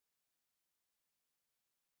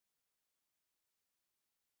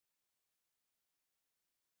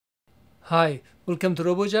Hi, welcome to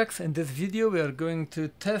Robojax. In this video we are going to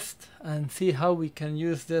test and see how we can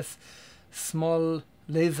use this small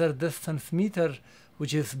laser distance meter,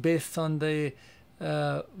 which is based on the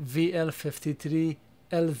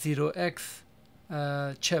VL53L0X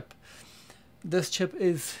chip. This chip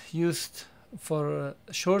is used for a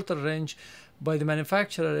shorter range. By the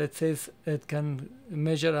manufacturer it says it can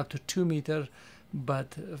measure up to 2 meters,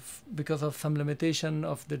 but because of some limitation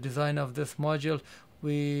of the design of this module,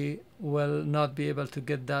 we will not be able to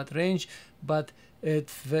get that range, but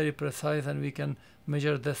it's very precise and we can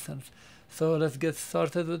measure distance. So let's get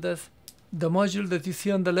started with this. The module that you see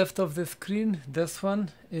on the left of the screen, this one,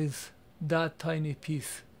 is that tiny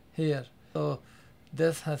piece here. So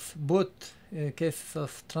this has both cases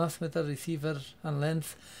of transmitter, receiver and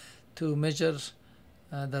lens to measure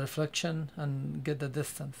the reflection and get the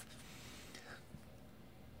distance.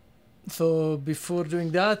 So before doing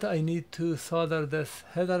that, I need to solder this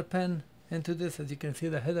header pin into this. As you can see,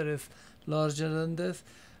 the header is larger than this,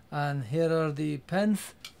 and here are the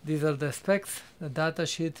pins. These are the specs, the data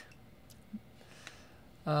sheet.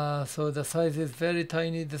 So the size is very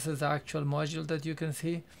tiny. This is the actual module that you can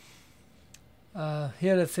see.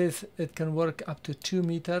 Here it says it can work up to 2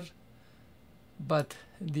 meters, but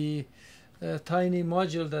the tiny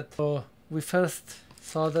module that we first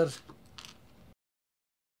solder.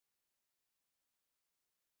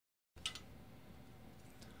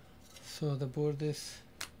 So the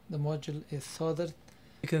module is soldered.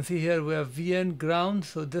 You can see here we have VN ground,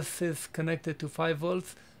 so this is connected to 5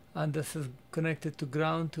 volts and this is connected to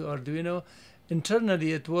ground to Arduino.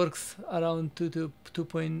 Internally it works around 2 to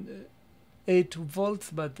 2.8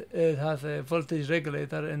 volts, but it has a voltage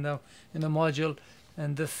regulator in the module,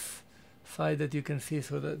 and this side that you can see.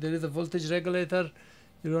 So there is a voltage regulator,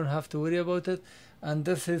 you don't have to worry about it. And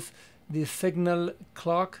this is the signal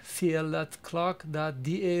clock, CL, that's clock, that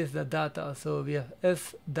DA is the data. So we have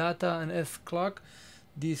S data and S clock.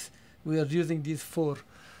 These, we are using these 4.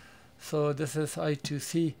 So this is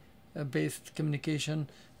I2C based communication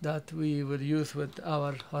that we will use with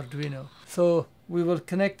our Arduino. So we will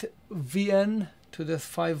connect VN to this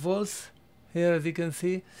 5 volts here, as you can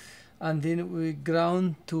see, and then we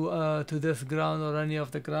ground to this ground or any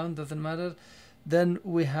of the ground, doesn't matter. Then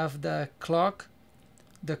we have the clock.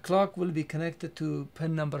 The clock will be connected to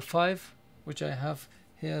pin number 5, which I have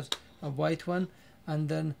here, a white one, and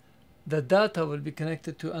then the data will be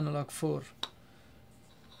connected to analog 4.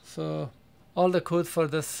 So all the code for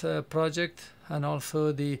this project and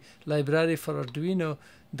also the library for Arduino,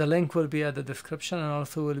 the link will be at the description and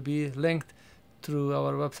also will be linked through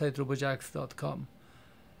our website robojax.com.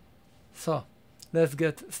 So let's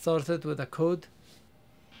get started with the code.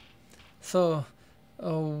 So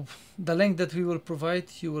the link that we will provide,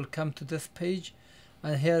 you will come to this page,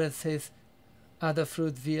 and here it says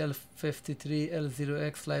Adafruit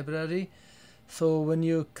VL53L0X library. So when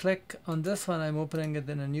you click on this one, I'm opening it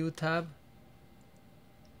in a new tab.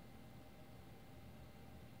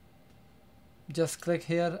 Just click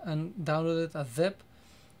here and download it as zip.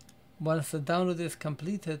 Once the download is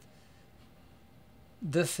completed,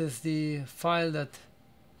 this is the file that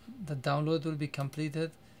the download will be completed.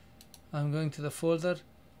 I'm going to the folder.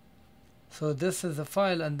 So this is the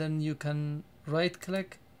file, and then you can right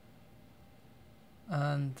click,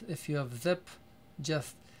 and if you have zip,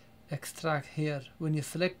 just extract here. When you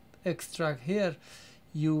select extract here,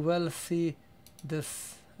 you will see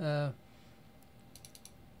this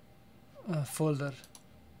folder,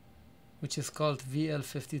 which is called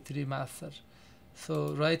VL53 master.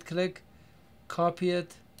 So right click, copy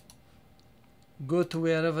it, go to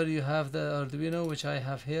wherever you have the Arduino, which I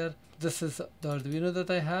have here. This is the Arduino that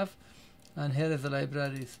I have, and here is the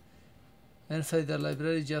libraries. Inside the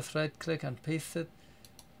library, just right click and paste it.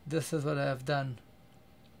 This is what I have done.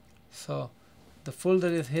 So the folder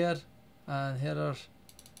is here, and here are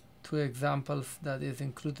 2 examples that is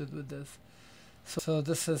included with this. So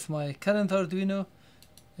this is my current Arduino.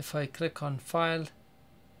 If I click on File,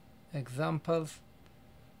 Examples,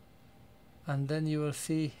 and then you will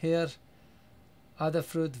see here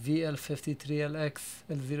Adafruit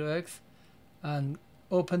VL53L0X, and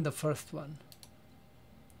open the first one.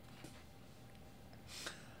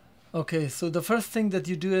 Okay, so the first thing that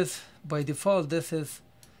you do is, by default, this is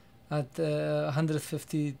at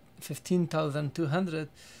 15,200.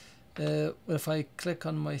 If I click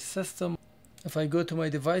on my system, if I go to my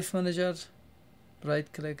device manager, right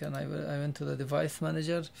click, and I went to the device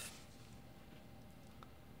manager.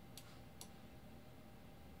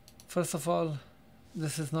 First of all,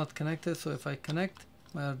 this is not connected, so if I connect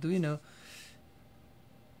my Arduino,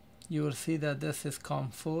 you will see that this is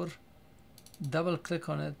COM4. Double click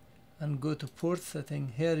on it and go to port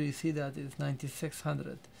setting, here you see that it's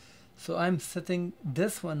 9600. So I'm setting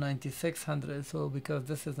this one 9600. So because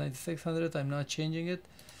this is 9600, I'm not changing it.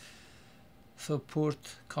 So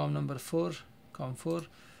port COM number 4, COM 4,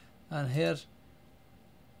 and here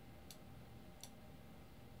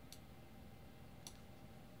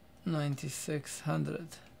 $9,600.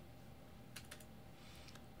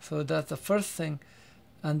 So that's the first thing,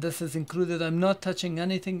 and this is included. I'm not touching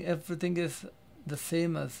anything. Everything is the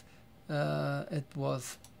same as it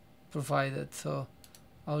was provided. So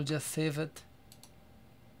I'll just save it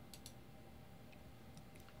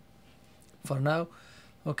for now.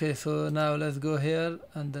 Okay, so now let's go here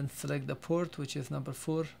and then select the port, which is number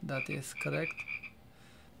 4. That is correct.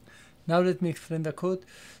 Now let me explain the code.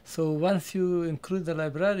 So once you include the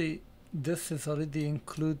library, this is already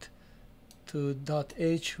included to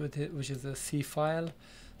 .h, which is a C file.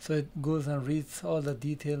 So it goes and reads all the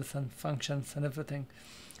details and functions and everything.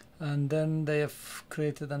 And then they have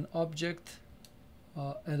created an object,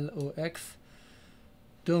 LOX.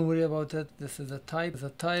 Don't worry about it. This is a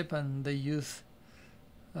type, and they use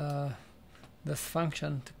this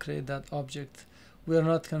function to create that object. We are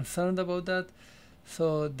not concerned about that.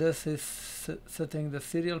 So this is setting the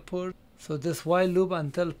serial port. So this while loop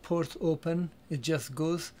until port open, it just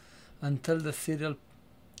goes until the serial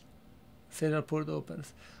port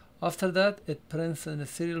opens. After that, it prints in the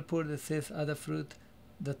serial port. It says Adafruit,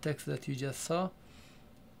 the text that you just saw.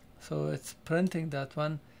 So it's printing that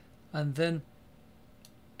one, and then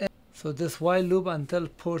so this while loop until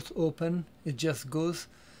port open, it just goes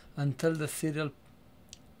until the serial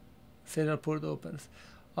port opens.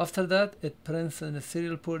 After that, it prints in the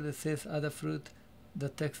serial port. It says Adafruit, the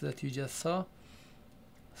text that you just saw.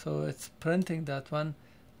 So it's printing that one,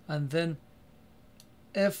 and then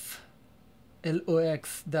if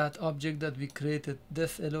LOX, that object that we created,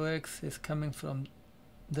 this LOX is coming from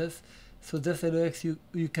this. So this LOX,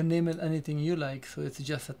 you can name it anything you like, so it's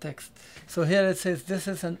just a text. So here it says this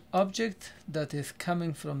is an object that is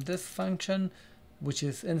coming from this function, which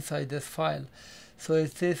is inside this file. So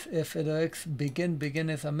it says if LOX begin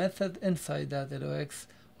is a method inside that LOX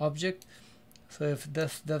object. So if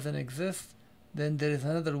this doesn't exist, then there is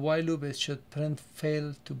another while loop. It should print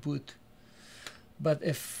fail to boot. But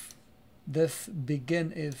if this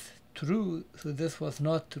begin is true, so this was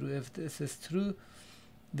not true. If this is true,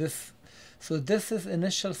 so this is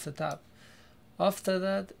initial setup. After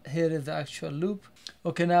that, here is the actual loop.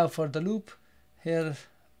 Okay, now for the loop, here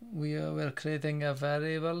we're creating a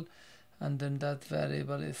variable, and then that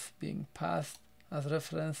variable is being passed as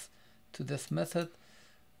reference to this method.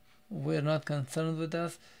 We're not concerned with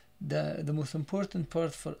that. The most important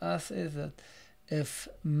part for us is that if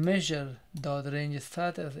measure.range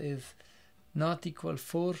status is not equal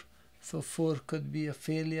 4, so 4 could be a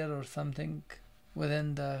failure or something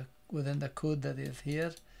within the code that is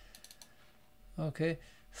here. Okay,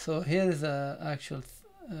 so here is the actual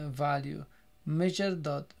value,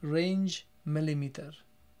 measure.range millimeter.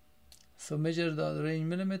 So measure.range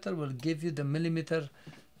millimeter will give you the millimeter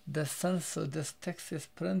distance. So this text is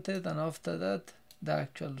printed, and after that the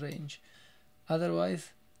actual range.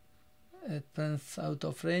 Otherwise it prints out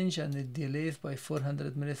of range and it delays by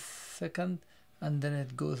 400 milliseconds, and then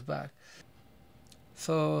it goes back.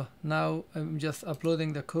 So now I'm just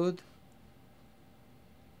uploading the code.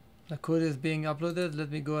 The code is being uploaded.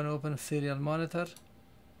 Let me go and open serial monitor.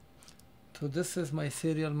 So this is my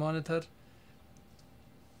serial monitor.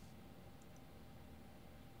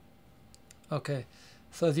 Okay,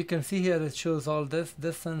 so as you can see here, it shows all this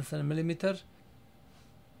distance in millimeter.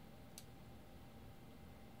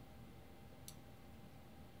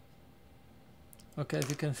 Okay, as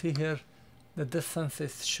you can see here, the distance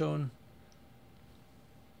is shown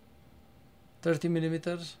 30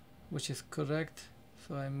 millimeters, which is correct.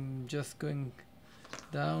 So I'm just going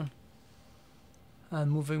down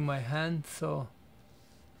and moving my hand. So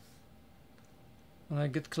when I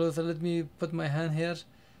get closer, let me put my hand here.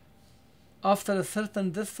 After a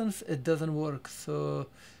certain distance, it doesn't work. So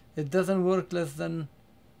it doesn't work less than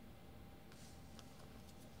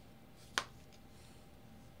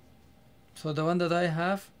so the one that I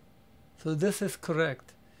have, so this is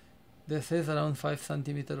correct. This is around 5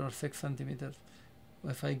 centimeters or 6 centimeters.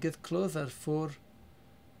 If I get closer, 4,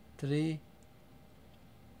 3,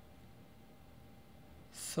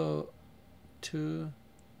 so 2,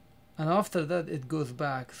 and after that it goes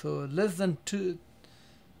back. So less than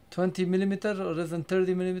 20 millimeters or less than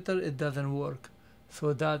 30 millimeters, it doesn't work.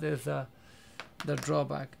 So that is the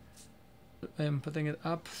drawback. I am putting it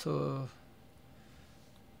up, so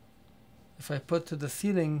if I put to the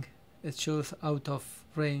ceiling, it shows out of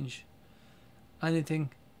range. Anything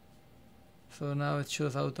So now it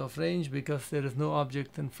shows out of range because there is no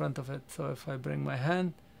object in front of it. So if I bring my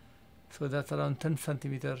hand, so that's around 10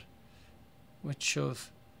 centimeter, which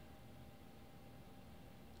shows.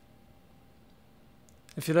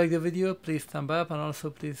 If you like the video, please thumb up, and also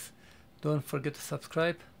please don't forget to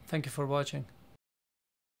subscribe. Thank you for watching.